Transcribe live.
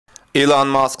Elon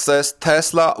Musk says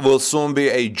Tesla will soon be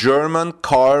a German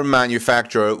car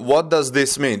manufacturer. What does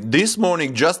this mean? This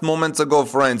morning, just moments ago,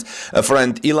 a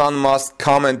friend Elon Musk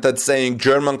commented saying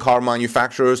German car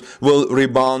manufacturers will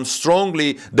rebound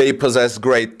strongly. They possess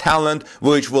great talent,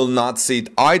 which will not sit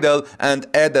idle, and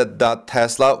added that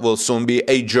Tesla will soon be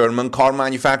a German car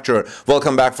manufacturer.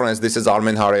 Welcome back, friends. This is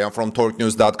Armin Harayan from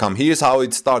TorqueNews.com. Here's how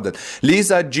it started.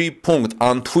 Lisa G. Punkt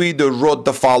on Twitter wrote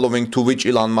the following, to which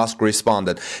Elon Musk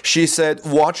responded. She said,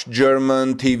 watch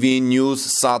German TV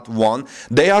News Sat 1.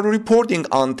 They are reporting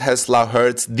on Tesla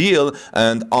Hertz deal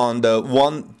and on the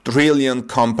 1 trillion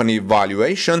company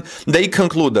valuation. They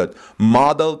concluded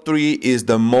Model 3 is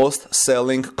the most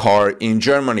selling car in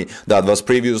Germany. That was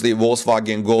previously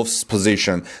Volkswagen Golf's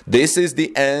position. This is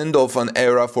the end of an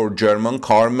era for German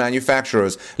car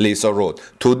manufacturers, Lisa wrote.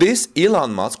 To this,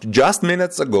 Elon Musk just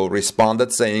minutes ago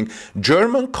responded saying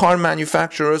German car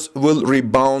manufacturers will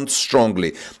rebound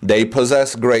strongly. They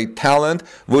possess great talent,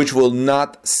 which will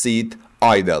not sit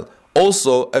idle.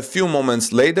 Also, a few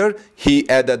moments later, he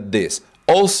added this.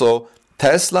 Also,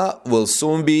 Tesla will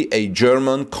soon be a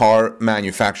German car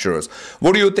manufacturer.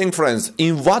 What do you think, friends?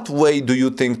 In what way do you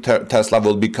think Tesla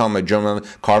will become a German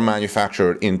car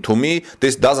manufacturer? To me,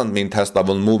 this doesn't mean Tesla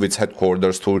will move its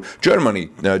headquarters to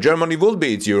Germany. Germany will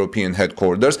be its European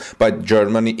headquarters, but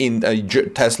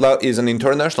Tesla is an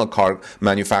international car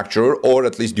manufacturer, or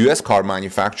at least US car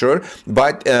manufacturer.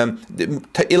 But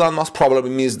Elon Musk probably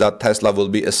means that Tesla will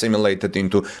be assimilated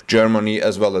into Germany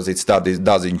as well as it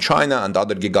does in China and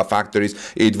other gigafactories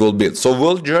it will build. So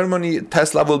will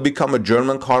Tesla will become a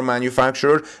German car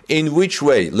manufacturer? In which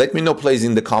way? Let me know please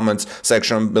in the comments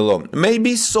section below.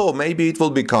 Maybe so, maybe it will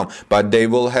become, but they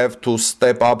will have to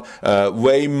step up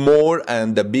way more,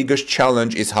 and the biggest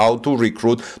challenge is how to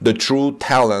recruit the true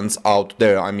talents out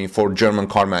there, for German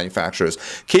car manufacturers.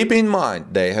 Keep in mind,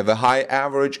 they have a high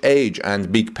average age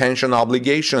and big pension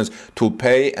obligations to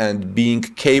pay, and being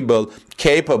capable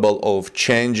of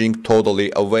changing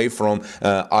totally away from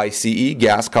ICE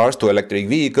gas cars to electric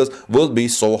vehicles will be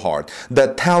so hard.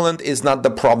 The talent is not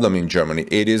the problem in Germany.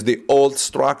 It is the old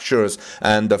structures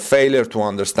and the failure to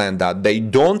understand that they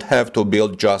don't have to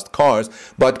build just cars,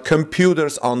 but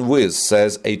computers on wheels,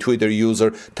 says a Twitter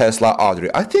user, Tesla Audrey.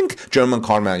 I think German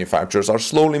car manufacturers are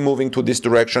slowly moving to this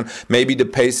direction. Maybe the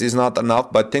pace is not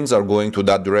enough, but things are going to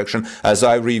that direction, as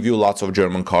I review lots of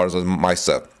German cars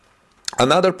myself.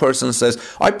 Another person says,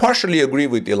 I partially agree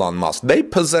with Elon Musk. They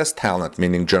possess talent,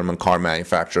 meaning German car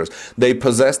manufacturers. They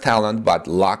possess talent but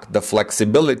lack the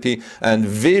flexibility and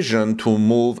vision to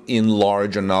move in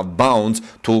large enough bounds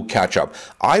to catch up.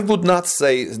 I would not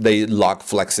say they lack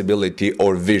flexibility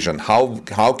or vision.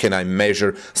 How can I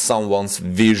measure someone's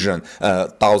vision?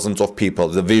 Thousands of people,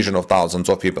 the vision of thousands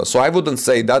of people. So I wouldn't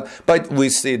say that, but we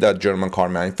see that German car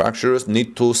manufacturers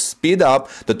need to speed up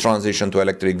the transition to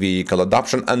electric vehicle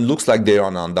adoption, and looks like they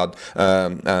are on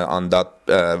that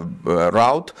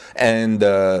route, and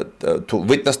to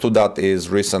witness to that is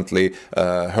recently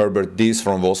Herbert Diess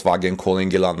from Volkswagen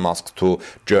calling Elon Musk to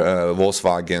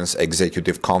Volkswagen's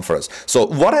executive conference. So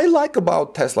what I like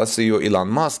about Tesla CEO Elon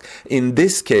Musk in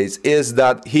this case is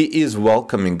that he is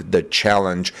welcoming the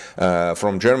challenge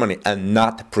from Germany and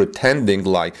not pretending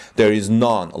like there is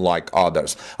none like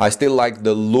others. I still like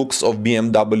the looks of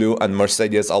BMW and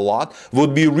Mercedes a lot.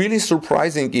 Would be really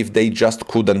surprising if they just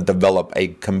couldn't develop a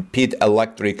complete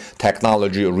electric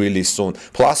technology really soon.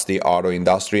 Plus, the auto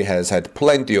industry has had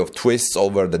plenty of twists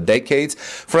over the decades.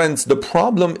 Friends, the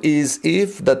problem is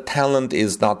if the talent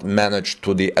is not managed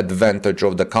to the advantage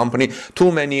of the company.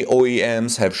 Too many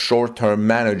OEMs have short-term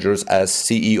managers as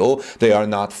CEO. They are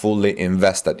not fully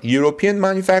invested. European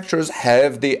manufacturers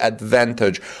have the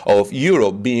advantage of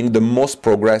Europe being the most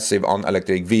progressive on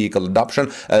electric vehicle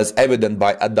adoption, as evident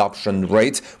by adoption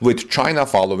rates, with China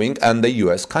following and the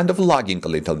US kind of lagging a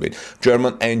little bit.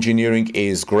 German engineering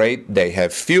is great. They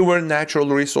have fewer natural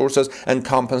resources and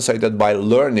compensated by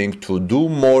learning to do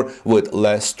more with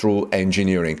less through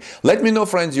engineering. Let me know,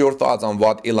 friends, your thoughts on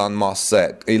what Elon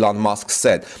Musk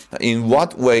said. In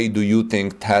what way do you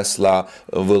think Tesla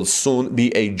will soon be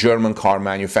a German car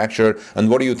manufacturer? And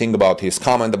what do you think about his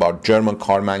comment about German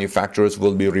car manufacturers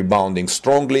will be rebounding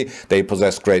strongly? They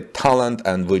possess great talent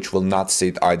and which will not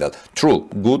sit idle. True,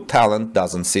 good talent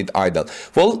doesn't sit idle.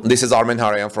 Well, this is Armin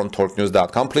Harayan from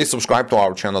TorqueNews.com. Please subscribe to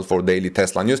our channel for daily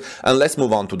Tesla news, and let's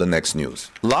move on to the next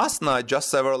news. Last night, just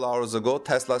several hours ago,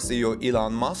 Tesla CEO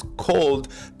Elon Musk called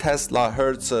Tesla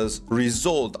Hertz's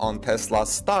result on Tesla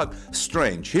stock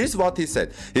strange. Here's what he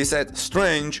said. He said,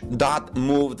 strange dot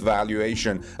moved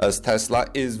valuation, as Tesla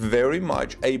is very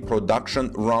much a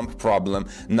production ramp problem,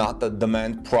 not a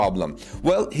demand problem.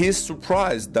 Well, he's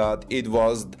surprised that it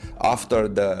was after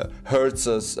the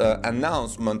Hertz's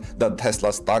announcement that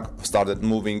Tesla stock started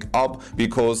moving up,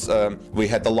 because we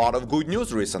had a lot of good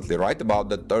news recently, right, about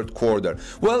the third quarter.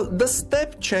 Well, the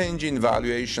step change in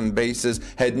valuation basis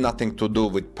had nothing to do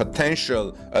with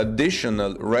potential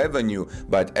additional revenue,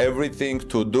 but everything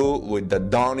to do with the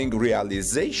dawning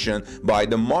realization by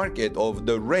the market of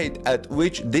the rate at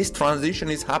which this transition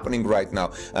is happening right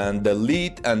now, and the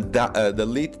lead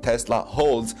Tesla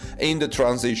holds in the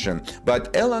transition.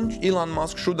 But Elon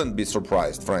Musk shouldn't be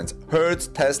surprised, friends. Hertz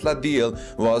Tesla deal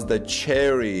was the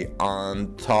cherry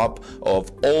on top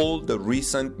of all the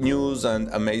recent news and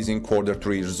amazing quarter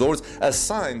 3 results, a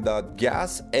sign that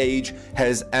gas age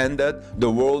has ended. The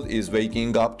world is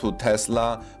waking up to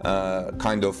Tesla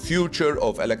kind of future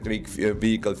of electric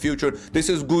vehicle future. This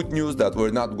is good news that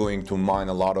we're not going to mine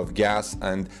a lot of gas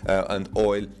and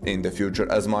oil in the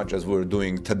future as much as we're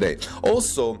doing today.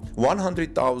 Also,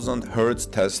 100,000 Hertz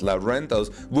Tesla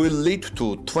rentals will lead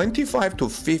to 25 to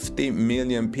 50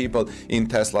 million people in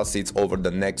Tesla seats over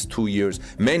the next 2 years.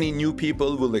 Many new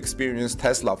people will experience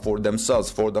Tesla for themselves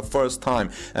for the first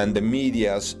time, and the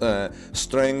media's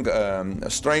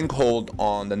stranglehold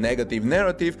on the negative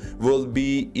narrative will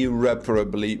be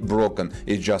irreparably broken.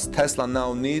 It's just Tesla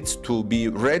now needs to be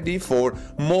ready for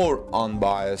more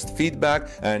unbiased feedback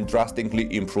and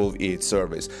drastically improve its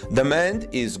service. Demand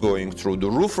is going through the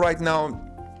roof right now,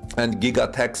 and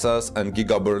Giga Texas and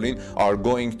Giga Berlin are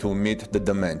going to meet the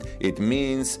demand. It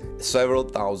means several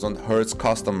thousand Hertz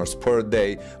customers per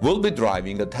day will be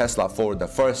driving a Tesla for the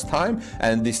first time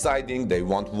and deciding they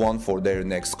want one for their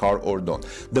next car or don't.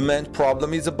 Demand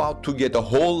problem is about to get a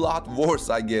whole lot worse,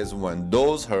 I guess, when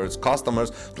those Hertz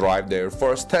customers drive their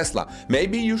first Tesla.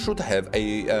 Maybe you should have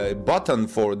a button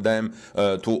for them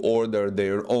to order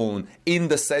their own in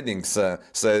the settings,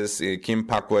 says Kim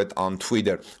Paquette on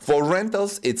Twitter. For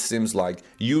rentals, it seems like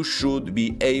you should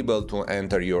be able to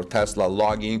enter your Tesla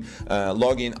login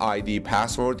ID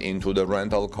password into the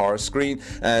rental car screen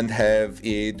and have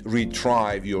it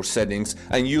retrieve your settings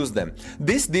and use them.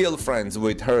 This deal, friends,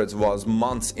 with Hertz was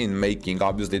months in making.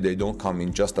 Obviously, they don't come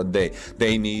in just a day.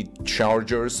 They need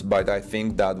chargers, but I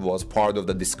think that was part of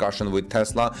the discussion with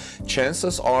Tesla.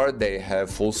 Chances are they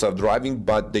have full self-driving,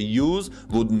 but the use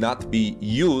would not be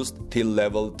used till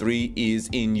level 3 is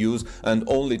in use and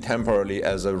only temporarily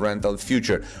as a rental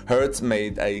future. Hertz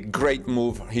made a great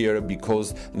move here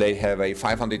because they have a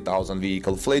 500,000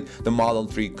 vehicle fleet. The Model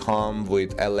 3 come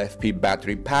with LFP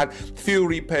battery pack. Few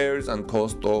repairs and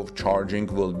cost of charging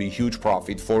will be huge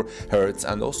profit for Hertz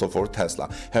and also for Tesla.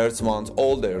 Hertz wants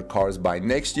all their cars by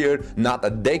next year, not a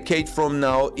decade from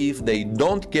now. If they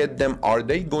don't get them, are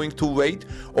they going to wait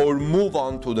or move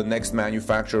on to the next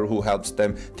manufacturer who helps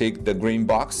them tick the green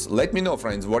box? Let me know,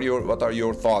 friends. What are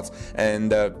your thoughts,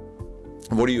 and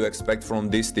what do you expect from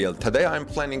this deal? Today I'm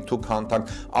planning to contact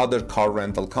other car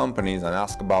rental companies and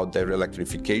ask about their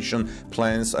electrification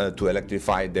plans to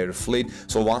electrify their fleet.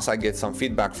 So once I get some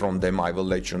feedback from them, I will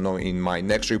let you know in my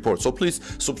next report. So please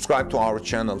subscribe to our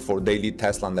channel for daily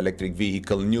Tesla and electric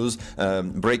vehicle news,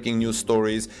 breaking news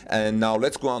stories. And now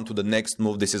let's go on to the next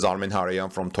move. This is Armin Harayan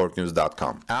from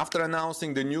TorqueNews.com. After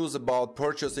announcing the news about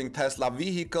purchasing Tesla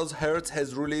vehicles, Hertz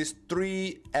has released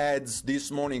 3 ads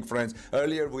this morning, friends.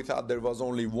 Earlier we thought there was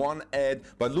only one ad,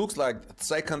 but looks like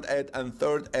second ad and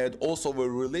third ad also were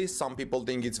released. Some people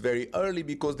think it's very early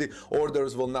because the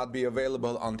orders will not be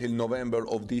available until November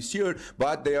of this year,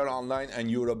 but they are online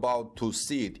and you're about to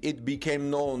see it. It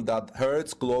became known that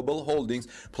Hertz Global Holdings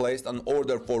placed an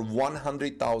order for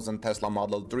 100,000 Tesla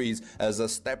Model 3s as a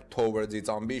step towards its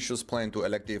ambitious plan to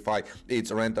electrify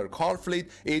its rental car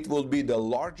fleet. It will be the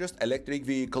largest electric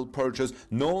vehicle purchase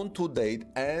known to date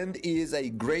and is a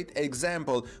great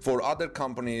example for other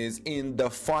companies in the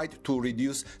fight to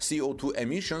reduce CO2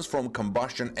 emissions from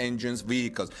combustion engines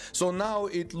vehicles. So now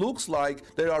it looks like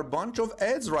there are a bunch of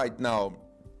ads right now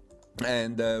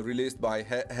and released by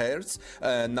Hertz.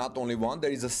 Not only one,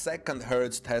 there is a second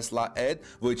Hertz Tesla ad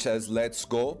which says let's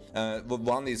go.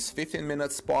 One is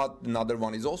 15-minute spot, another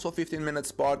one is also 15-minute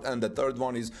spot, and the third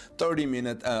one is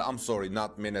 30-minute I'm sorry,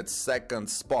 not minutes, second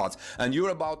spots, and you're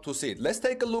about to see it. Let's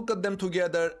take a look at them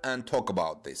together and talk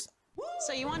about this.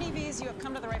 So you want EVs, you have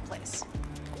come to the right place.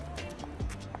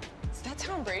 Is that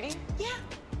Tom Brady? Yeah,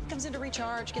 comes in to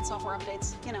recharge, get software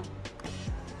updates, you know.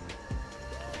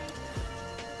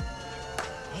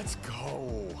 Let's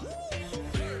go.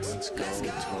 Let's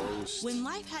go, Toast. When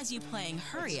life has you playing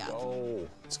hurry up,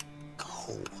 Let's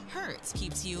go. Hertz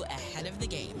keeps you ahead of the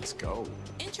game. Let's go.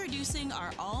 Introducing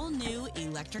our all-new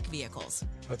electric vehicles.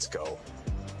 Let's go.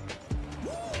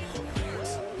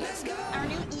 Let's go. Our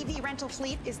new EV rental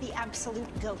fleet is the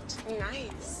absolute GOAT.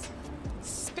 Nice.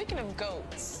 Speaking of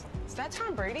goats, is that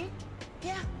Tom Brady?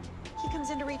 Yeah. He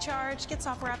comes in to recharge, get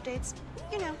software updates.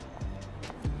 You know.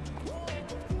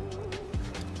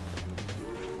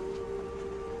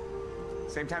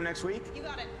 Same time next week? You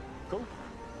got it. Cool.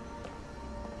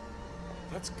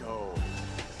 Let's go.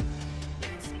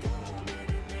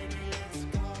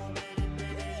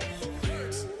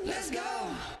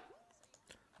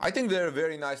 I think they're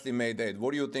very nicely made, Ed.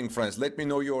 What do you think, friends? Let me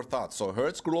know your thoughts. So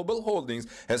Hertz Global Holdings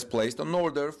has placed an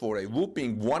order for a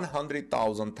whopping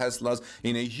 100,000 Teslas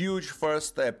in a huge first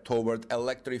step toward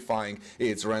electrifying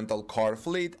its rental car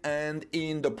fleet and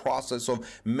in the process of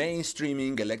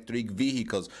mainstreaming electric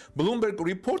vehicles. Bloomberg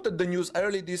reported the news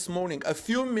early this morning, a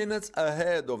few minutes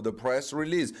ahead of the press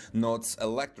release, notes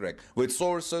Electric, with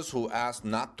sources who asked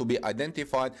not to be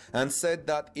identified and said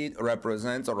that it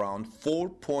represents around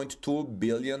 $4.2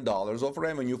 billion of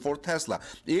revenue for Tesla.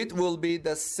 It will be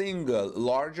the single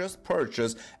largest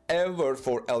purchase ever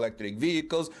for electric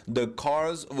vehicles. The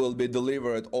cars will be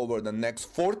delivered over the next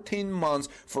 14 months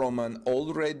from an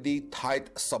already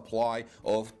tight supply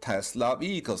of Tesla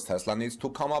vehicles. Tesla needs to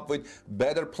come up with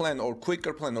better plan or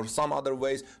quicker plan or some other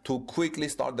ways to quickly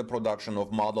start the production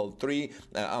of Model 3.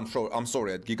 At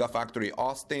Gigafactory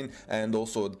Austin and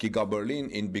also at Giga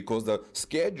Berlin, because the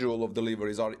schedule of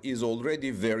deliveries is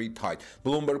already very tight.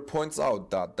 Bloomberg points out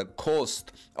that the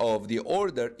cost of the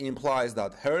order implies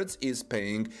that Hertz is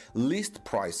paying list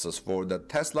prices for the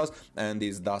Teslas and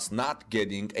is thus not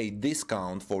getting a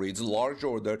discount for its large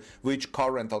order, which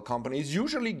car rental companies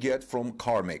usually get from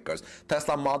car makers.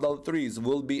 Tesla Model 3s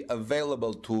will be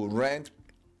available to rent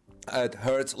at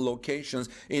Hertz locations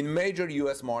in major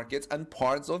US markets and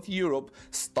parts of Europe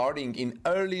starting in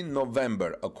early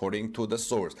November, according to the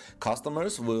source.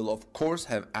 Customers will of course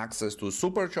have access to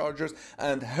superchargers,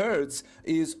 and Hertz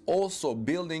is also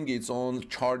building its own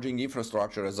charging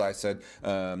infrastructure, as I said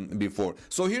before.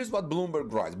 So here's what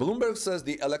Bloomberg writes. Bloomberg says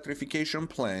the electrification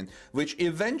plan, which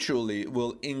eventually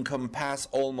will encompass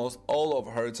almost all of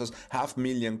Hertz's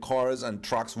 500,000 cars and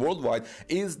trucks worldwide,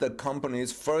 is the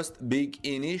company's first big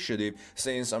initiative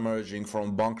since emerging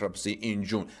from bankruptcy in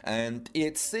June, and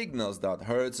it signals that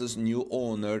Hertz's new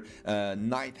owner,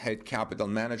 Knighthead Capital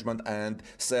Management and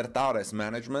Certares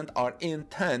Management, are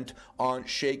intent on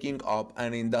shaking up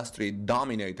an industry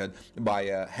dominated by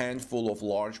a handful of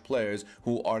large players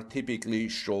who are typically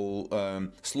slow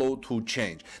to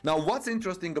change. Now, what's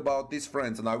interesting about this,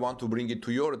 friends, and I want to bring it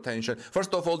to your attention.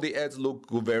 First of all, the ads look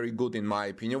very good in my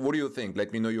opinion. What do you think?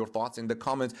 Let me know your thoughts in the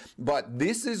comments. But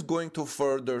this is going to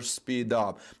further speed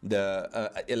up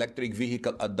the electric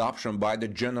vehicle adoption by the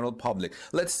general public.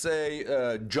 Let's say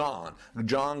John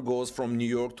goes from New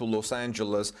York to Los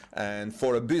Angeles and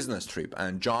for a business trip,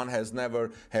 and John has never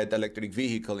had electric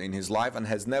vehicle in his life and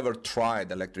has never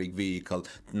tried electric vehicle,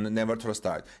 never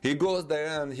tried. He goes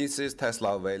there and he sees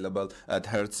Tesla available at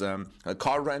Hertz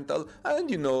car rental, and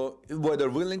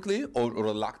whether willingly or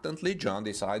reluctantly, John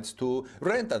decides to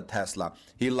rent a Tesla.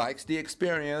 He likes the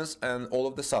experience, and all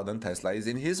of a sudden Tesla is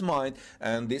in his mind,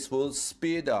 and this will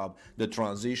speed up the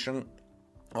transition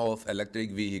of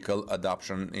electric vehicle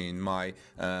adoption in my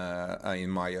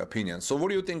opinion. So what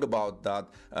do you think about that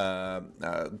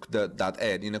that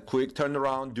ad? In a quick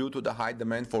turnaround due to the high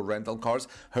demand for rental cars,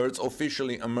 Hertz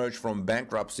officially emerged from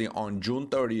bankruptcy on June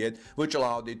 30th, which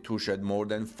allowed it to shed more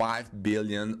than $5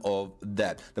 billion of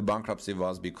debt. The bankruptcy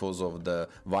was because of the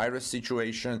virus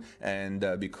situation and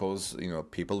because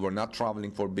people were not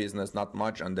traveling for business not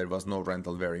much, and there was no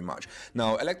rental very much.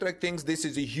 Now, Electric thinks this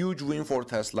is a huge win for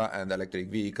Tesla and electric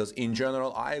vehicles in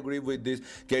general. I agree with this.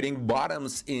 Getting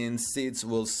bottoms in seats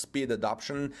will speed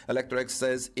adoption. Electric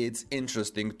says it's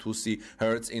interesting to see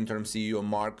Hertz interim CEO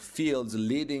Mark Fields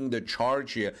leading the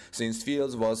charge here, since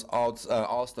Fields was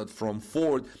ousted from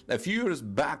Ford a few years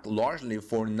back, largely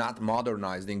for not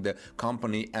modernizing the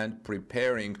company and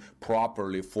preparing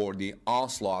properly for the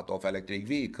onslaught of electric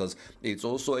vehicles. It's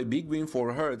also a big win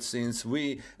for Hertz, since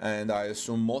we, and I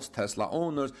assume most Tesla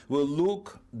owners, will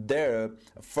look there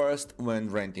first when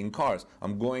renting cars.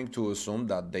 I'm going to assume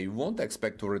that they won't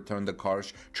expect to return the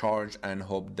cars charged and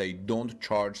hope they don't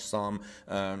charge some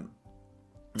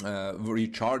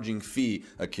recharging fee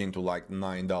akin to like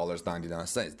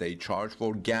 $9.99. They charge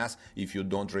for gas if you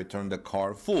don't return the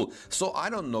car full. So I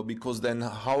don't know, because then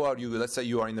how are you, let's say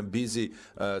you are in a busy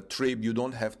trip, you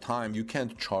don't have time, you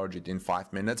can't charge it in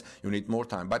 5 minutes, you need more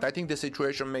time. But I think the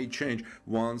situation may change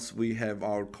once we have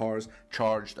our cars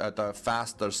charged at a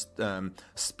faster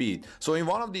speed. So in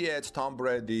one of the ads, Tom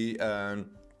Brady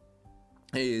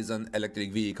he is an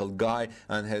electric vehicle guy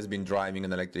and has been driving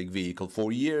an electric vehicle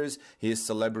for years. His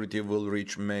celebrity will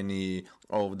reach many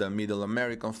of the middle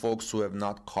American folks who have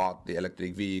not caught the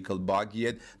electric vehicle bug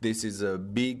yet. This is a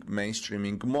big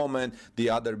mainstreaming moment. The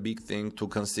other big thing to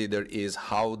consider is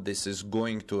how this is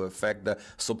going to affect the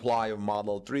supply of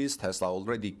Model 3s. Tesla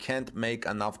already can't make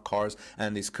enough cars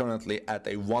and is currently at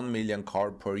a 1 million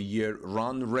car per year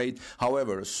run rate.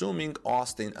 However, assuming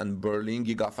Austin and Berlin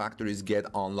Gigafactories get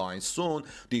online soon,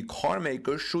 the car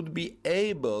maker should be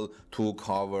able to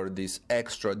cover this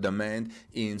extra demand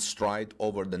in stride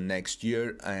over the next year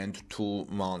and 2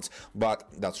 months. But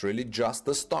that's really just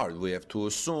the start. We have to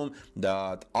assume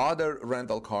that other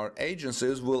rental car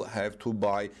agencies will have to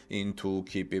buy in to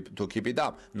keep it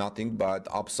up. Nothing but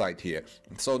upside here.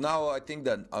 So now I think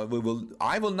that I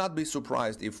will not be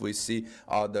surprised if we see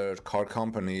other car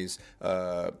companies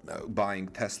buying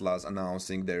Teslas,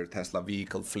 announcing their Tesla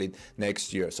vehicle fleet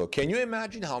next year. So can you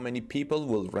imagine how many people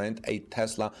will rent a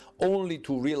Tesla only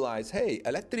to realize, hey,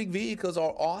 electric vehicles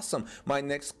are awesome. My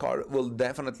next car will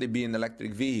definitely be an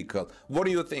electric vehicle. What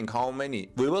do you think? How many?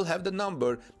 We will have the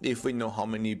number if we know how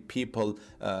many people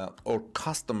or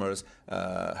customers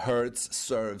Hertz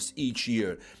serves each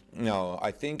year. Now,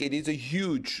 I think it is a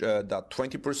huge that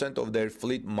 20% of their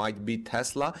fleet might be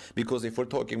Tesla, because if we're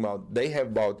talking about, they have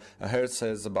about, Hertz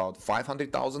has about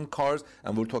 500,000 cars,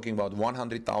 and we're talking about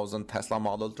 100,000 Tesla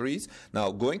Model 3s.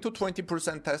 Now, going to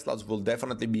 20% Teslas will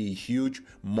definitely be a huge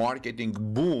marketing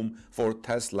boom for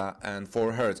Tesla and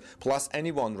for Hertz. Plus,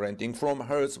 anyone renting from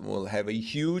Hertz will have a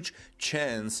huge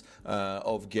chance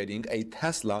of getting a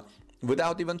Tesla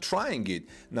without even trying it.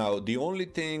 Now, the only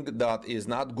thing that is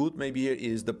not good maybe here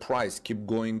is the price keep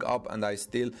going up, and I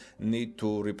still need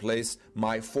to replace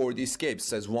my Ford Escape,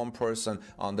 says one person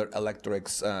under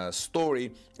Electric's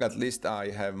story. At least I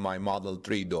have my Model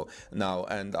 3 though. Now,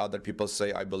 and other people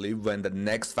say, I believe when the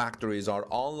next factories are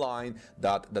online,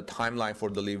 that the timeline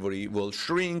for delivery will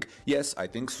shrink. Yes, I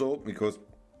think so, because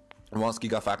once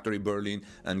Gigafactory Berlin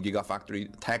and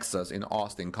Gigafactory Texas in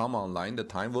Austin come online, the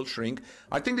time will shrink.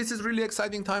 I think this is really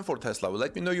exciting time for Tesla. Well,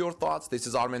 let me know your thoughts. This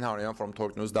is Armin Harian from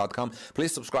TorqueNews.com.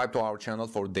 Please subscribe to our channel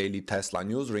for daily Tesla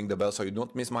news. Ring the bell so you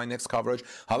don't miss my next coverage.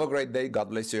 Have a great day. God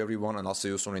bless you, everyone, and I'll see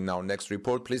you soon in our next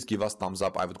report. Please give us thumbs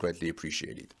up. I would greatly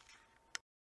appreciate it.